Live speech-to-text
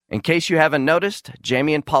In case you haven't noticed,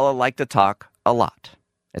 Jamie and Paula like to talk a lot.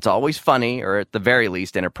 It's always funny, or at the very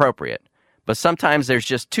least inappropriate. But sometimes there's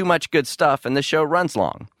just too much good stuff and the show runs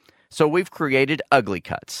long. So we've created Ugly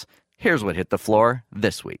Cuts. Here's what hit the floor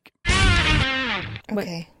this week.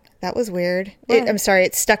 Okay, that was weird. I'm sorry,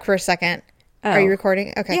 it stuck for a second. Oh. Are you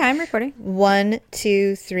recording? Okay. Yeah, I'm recording. 1,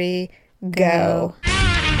 2, 3, go.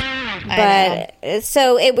 But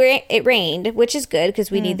so it rained, which is good because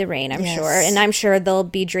we need the rain, I'm sure. And I'm sure they'll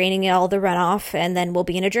be draining all the runoff, and then we'll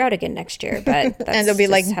be in a drought again next year. But that's and there'll be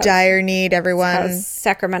like dire need, everyone. How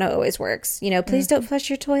Sacramento always works. You know, please don't flush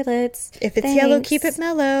your toilets. If it's yellow, keep it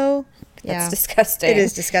mellow. That's disgusting. It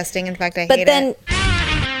is disgusting. In fact, I hate it. But then,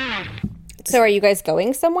 it. So are you guys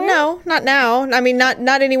going somewhere? No, not now. I mean, not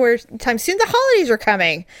anywhere time soon. The holidays are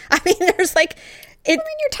coming. I mean, there's like... you're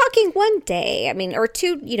talking one day. I mean, or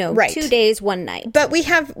two, right. 2 days, one night. But we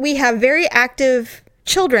have very active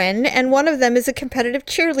children, and one of them is a competitive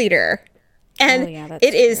cheerleader. And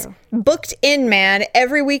it is booked in, man.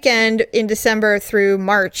 Every weekend in December through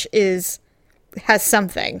March has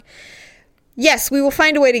something. Yes, we will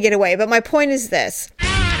find a way to get away, but my point is this.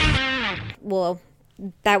 Well,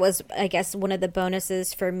 that was, I guess, one of the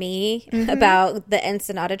bonuses for me about the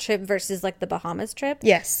Ensenada trip versus like the Bahamas trip.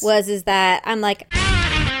 Yes. Is that I'm like,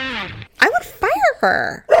 I would fire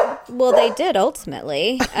her. Well, they did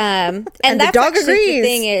ultimately. And the that's dog agrees. The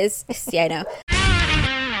thing is, yeah, I know.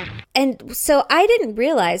 And so I didn't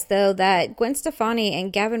realize, though, that Gwen Stefani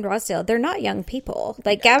and Gavin Rossdale, they're not young people.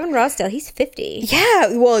 Like, Gavin Rossdale, he's 50.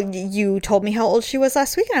 Yeah, well, you told me how old she was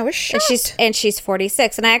last week, and I was shocked. And she's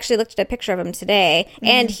 46. And I actually looked at a picture of him today,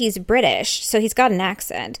 and he's British, so he's got an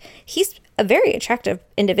accent. He's a very attractive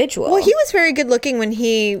individual. Well, he was very good looking when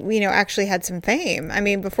he, actually had some fame. I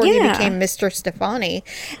mean, before he became Mr. Stefani.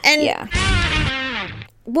 And yeah.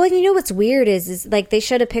 Well, you know what's weird is like they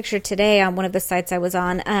showed a picture today on one of the sites I was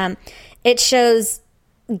on. It shows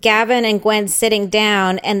Gavin and Gwen sitting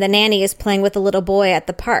down, and the nanny is playing with a little boy at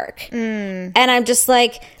the park. And I'm just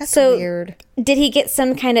like, that's so weird. Did he get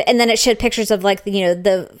some kind of? And then it showed pictures of like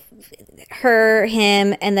her,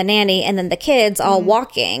 him, and the nanny, and then the kids all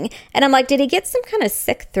walking. And I'm like, did he get some kind of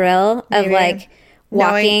sick thrill of like?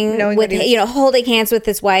 Walking knowing with, holding hands with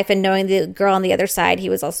his wife and knowing the girl on the other side, he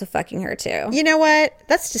was also fucking her too. You know what?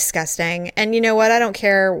 That's disgusting. And you know what? I don't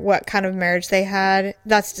care what kind of marriage they had.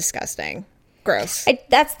 That's disgusting. Gross.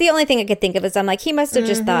 That's the only thing I could think of is I'm like, he must have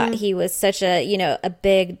just thought he was such a, a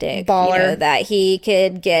big dick. Baller. That he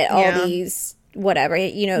could get all these... whatever,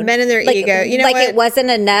 men and their ego, it wasn't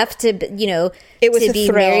enough to it was to be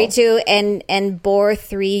thrill. Married to and bore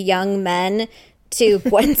 3 young men to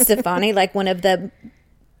Gwen Stefani, like one of the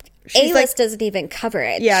A-list doesn't even cover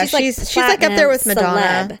it. Yeah, she's like up there with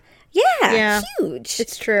Madonna. Celeb. Yeah, huge.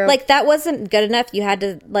 It's true. Like that wasn't good enough. You had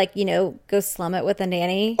to go slum it with a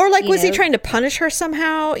nanny. Or like, was he trying to punish her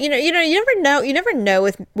somehow? You never know. You never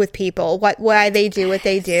know with people why they do what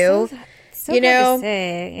they do. So hard to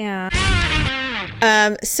say.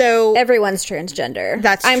 Yeah. So everyone's transgender.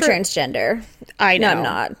 I'm transgender. I know. No, I'm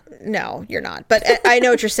not. No, you're not. But I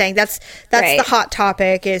know what you're saying. That's right. The hot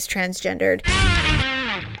topic is transgendered.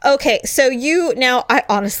 Okay, so I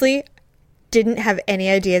honestly didn't have any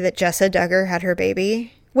idea that Jessa Duggar had her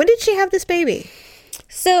baby. When did she have this baby?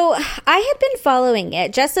 So I had been following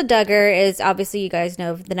it. Jessa Duggar is obviously, you guys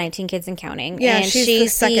know, the 19 Kids and Counting. Yeah, and she's the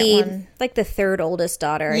second one. Like the third oldest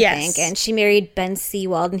daughter, I think. And she married Ben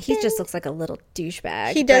Seawald, and he just looks like a little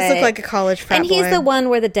douchebag. He does look like a college frat boy. And he's the one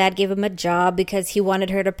where the dad gave him a job because he wanted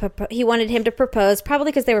him to propose,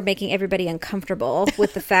 probably because they were making everybody uncomfortable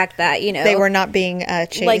with the fact that, they were not being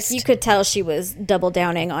chaste. Like, you could tell she was double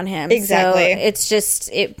downing on him. Exactly. So it's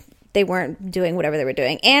just... They weren't doing whatever they were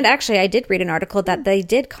doing. And actually, I did read an article that they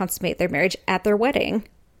did consummate their marriage at their wedding.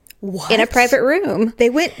 What? In a private room.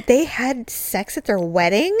 They had sex at their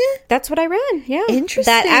wedding? That's what I read, yeah. Interesting.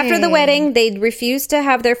 That after the wedding, they refused to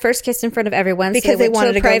have their first kiss in front of everyone. Because so they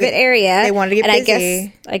wanted went to a private area. They wanted to get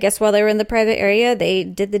busy. I guess while they were in the private area, they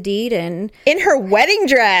did the deed and... In her wedding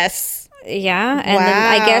dress! Yeah, and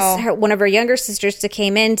then I guess one of her younger sisters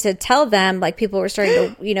came in to tell them, like, people were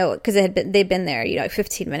starting to, because they'd been there, like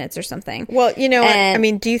 15 minutes or something. Well, I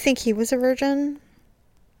mean, do you think he was a virgin?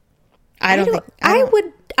 I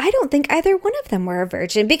don't think either one of them were a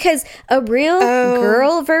virgin, because a real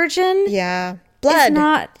girl virgin, blood, is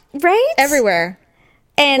not right everywhere.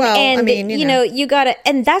 And I mean, you gotta,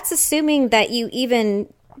 and that's assuming that you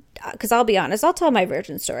even. Because I'll be honest, I'll tell my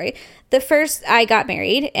virgin story. The first, I got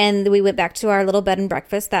married, and we went back to our little bed and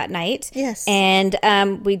breakfast that night. Yes. And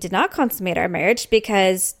we did not consummate our marriage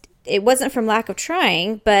because it wasn't from lack of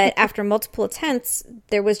trying, but after multiple attempts,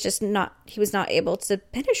 he was not able to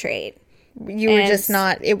penetrate. You were just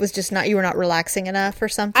not, it was just not, you were not relaxing enough or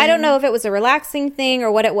something? I don't know if it was a relaxing thing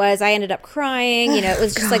or what it was. I ended up crying. You know, it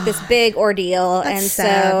was just like this big ordeal. That's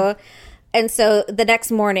sad. And so the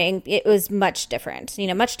next morning, it was much different. You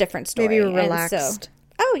know, much different story. Maybe you were relaxed. And so,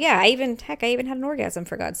 oh yeah, I even had an orgasm,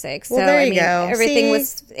 for God's sake. So well, there you go. Everything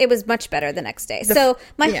was much better the next day. So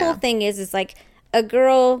my whole thing is like a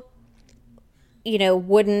girl, you know,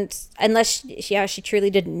 wouldn't, unless she truly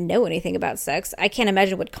didn't know anything about sex. I can't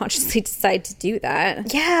imagine would consciously decide to do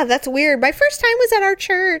that. Yeah, that's weird. My first time was at our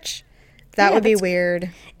church. That would be weird.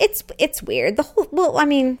 It's weird. The whole, well, I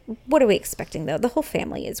mean, what are we expecting though? The whole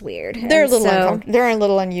family is weird. They're they're a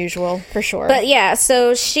little unusual for sure. But yeah,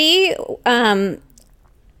 so she I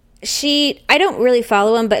don't really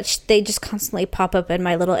follow them, but they just constantly pop up in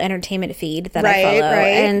my little entertainment feed that I follow. Right.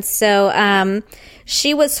 And so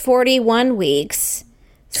she was 41 weeks,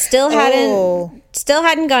 still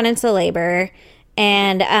hadn't gone into labor,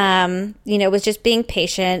 and you know, was just being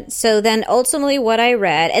patient. So then ultimately what I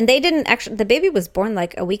read, and they didn't actually, the baby was born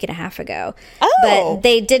like a week and a half ago. But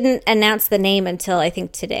they didn't announce the name until I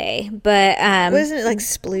think today. But wasn't it like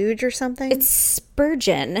Splooge or something? It's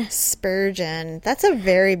Spurgeon. That's a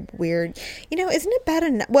very weird, you know, isn't it bad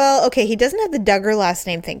enough? Well, okay, he doesn't have the Duggar last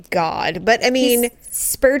name, thank God. But I mean, he's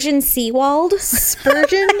Spurgeon Seawald.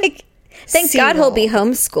 Spurgeon? Thank God he'll be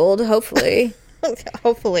homeschooled, hopefully.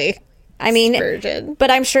 Hopefully. I mean, Spurgeon.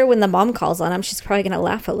 But I'm sure when the mom calls on him, she's probably going to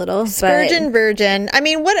laugh a little. Spurgeon Virgin. I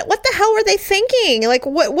mean, what the hell were they thinking? Like,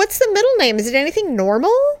 what's the middle name? Is it anything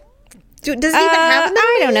normal? Does he even have a middle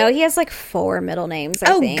I name? don't know. He has like 4 middle names,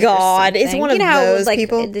 I think. Oh, God. Is one of those like,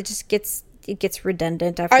 people? It just gets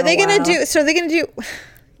redundant after Are they going to do, so are they going to do,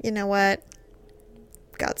 you know what?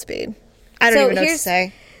 Godspeed. I don't even know what to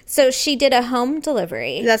say. So she did a home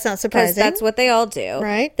delivery. That's not surprising. That's what they all do.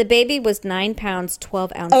 Right. The baby was 9 pounds,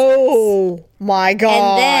 12 ounces. Oh, my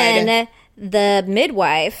God. And then the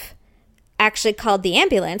midwife actually called the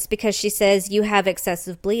ambulance because she says, you have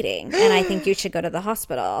excessive bleeding, and I think you should go to the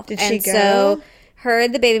hospital. Did she go? So her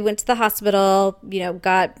and the baby went to the hospital, you know,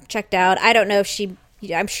 got checked out. I don't know if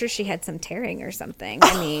I'm sure she had some tearing or something.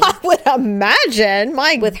 I mean, I would imagine.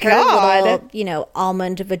 My with God. her little, you know,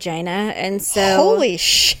 almond vagina. And so, holy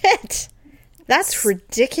shit. That's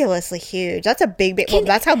ridiculously huge. That's a big. Well,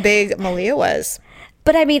 that's how big Malia was.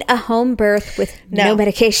 But I mean, a home birth with no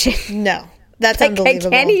medication. No, that's like, unbelievable.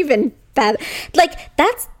 I can't even.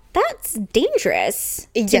 That's dangerous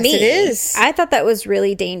to me. It is. I thought that was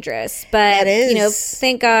really dangerous. But, you know,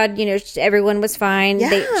 thank God, you know, everyone was fine. Yeah.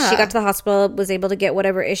 She got to the hospital, was able to get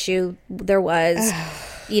whatever issue there was,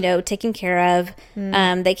 you know, taken care of.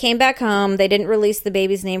 They came back home. They didn't release the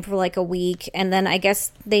baby's name for like a week. And then I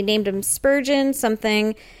guess they named him Spurgeon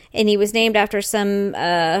something. And he was named after some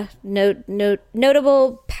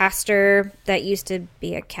notable pastor that used to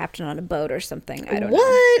be a captain on a boat or something. I don't know.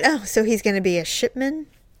 What? Oh, so he's going to be a shipman?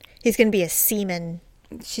 He's going to be a seaman.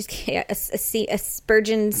 She's a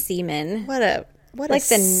Spurgeon seaman. What a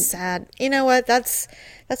sad. You know what? That's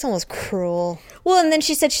almost cruel. Well, and then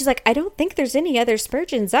she's like, I don't think there's any other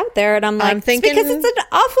Spurgeons out there, and I'm like, because it's an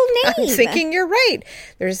awful name. I'm thinking you're right.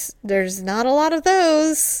 There's not a lot of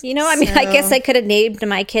those. You know, I mean, I guess I could have named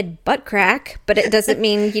my kid Butt Crack, but it doesn't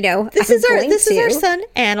mean, you know, this is our son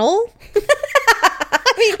Anil.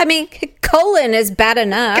 I mean, colon is bad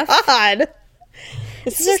enough. God.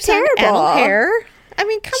 This is terrible. Anil Hair. I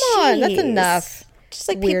mean, come on, that's enough. Just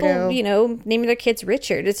like people, you know, naming their kids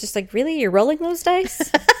Richard. It's just like, really, you're rolling those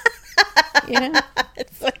dice? You know,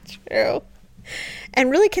 it's so true. And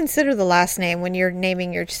really consider the last name when you're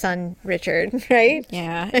naming your son Richard, right?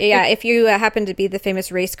 Yeah, yeah. If you happen to be the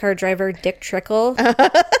famous race car driver Dick Trickle,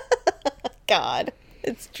 God,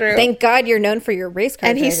 it's true. Thank God you're known for your race car.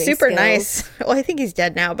 And he's super skills. nice. Well, I think he's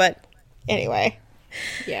dead now, but anyway.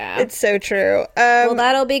 Yeah, it's so true. Well,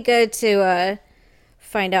 that'll be good to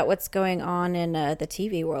find out what's going on in the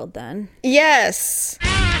TV world then. Yes.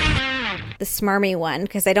 The smarmy one,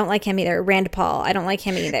 because I don't like him either. Rand Paul. I don't like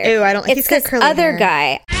him either. Ew, I don't. It's he's got this curly other hair.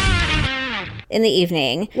 guy in the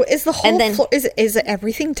evening. Well, is the whole floor, is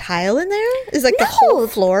everything tile in there? Is like the whole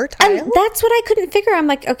floor tile? And that's what I couldn't figure. I'm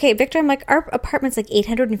like, okay, Victor, I'm like, our apartment's like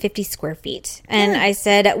 850 square feet. And I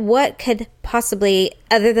said, what could possibly,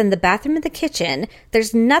 other than the bathroom and the kitchen,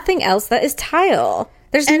 there's nothing else that is tile.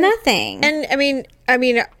 There's nothing. And I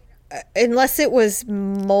mean, unless it was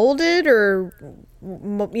molded or,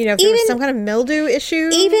 you know, if there was some kind of mildew issue.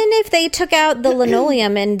 Even if they took out the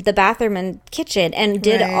linoleum in the bathroom and kitchen and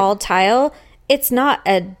did all tile, it's not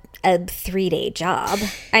a 3-day job.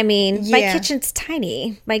 I mean, my kitchen's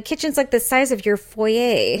tiny. My kitchen's like the size of your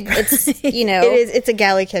foyer. It's, you know. It's a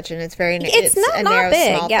galley kitchen. It's very It's not narrow,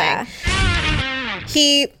 big, small thing.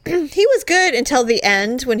 He was good until the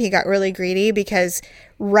end when he got really greedy, because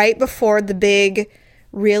right before the big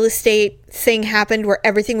real estate thing happened where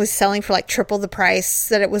everything was selling for like triple the price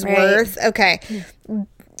that it was worth. Okay.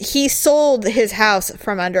 He sold his house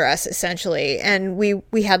from under us essentially, and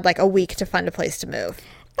we had like a week to find a place to move.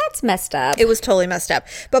 That's messed up. It was totally messed up.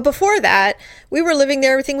 But before that, we were living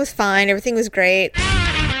there. Everything was fine. Everything was great.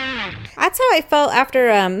 That's how I felt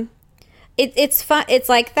after it's fun. It's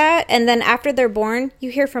like that, and then after they're born, you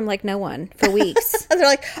hear from like no one for weeks. They're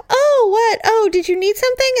like, "Oh, what? Oh, did you need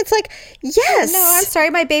something?" It's like, "Yes." No, I'm sorry,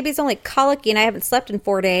 my baby's only colicky, and I haven't slept in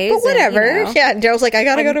 4 days. But whatever. And, you know, yeah, Daryl's like, "I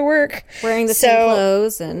gotta go to work." Wearing the same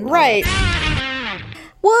clothes and right.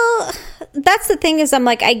 Well, that's the thing is, I'm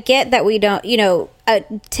like, I get that we don't, you know,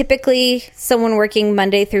 typically someone working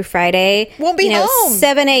Monday through Friday won't be home.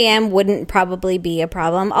 7 a.m. wouldn't probably be a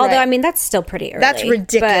problem. Although, I mean, that's still pretty early. That's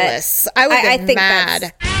ridiculous. I would get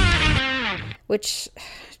mad. Which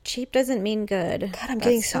cheap doesn't mean good. God, I'm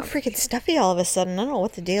getting so freaking stuffy all of a sudden. I don't know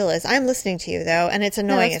what the deal is. I'm listening to you, though, and it's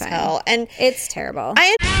annoying as hell. And it's terrible.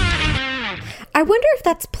 I wonder if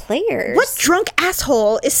that's players. What drunk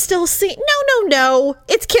asshole is still singing? No.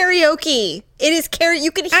 It's karaoke. It is karaoke.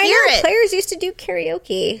 You can hear it. Players used to do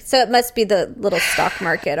karaoke. So it must be the little stock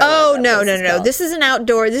market. Oh, no. This is an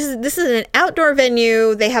outdoor. This is an outdoor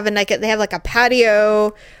venue. They have like a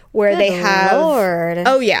patio where they have. Lord.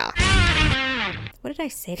 Oh, yeah. What did I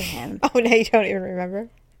say to him? Oh, no, you don't even remember.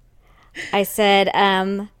 I said,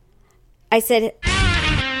 I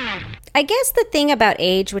guess the thing about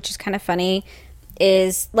age, which is kind of funny,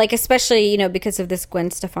 is like, especially, you know, because of this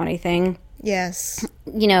Gwen Stefani thing. Yes.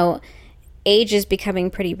 You know, age is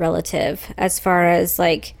becoming pretty relative as far as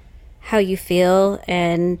like how you feel.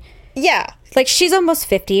 And yeah, like she's almost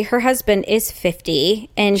 50. Her husband is 50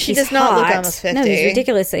 and she does not look almost 50. No, he's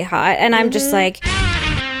ridiculously hot. And I'm just like,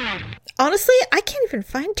 honestly, I can't even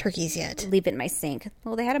find turkeys yet. Leave it in my sink.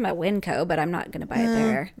 Well, they had them at Winco, but I'm not going to buy it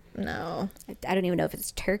there. No. I don't even know if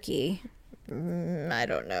it's turkey. I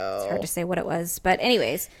don't know. It's hard to say what it was. But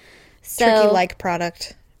anyways. So, turkey-like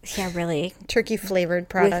product. Yeah, really. Turkey-flavored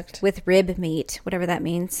product. With rib meat, whatever that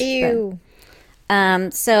means. Ew.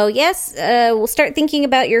 But, so, yes, we'll start thinking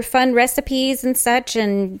about your fun recipes and such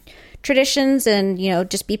and traditions and, you know,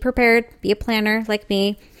 just be prepared. Be a planner like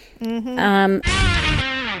me. Mm-hmm.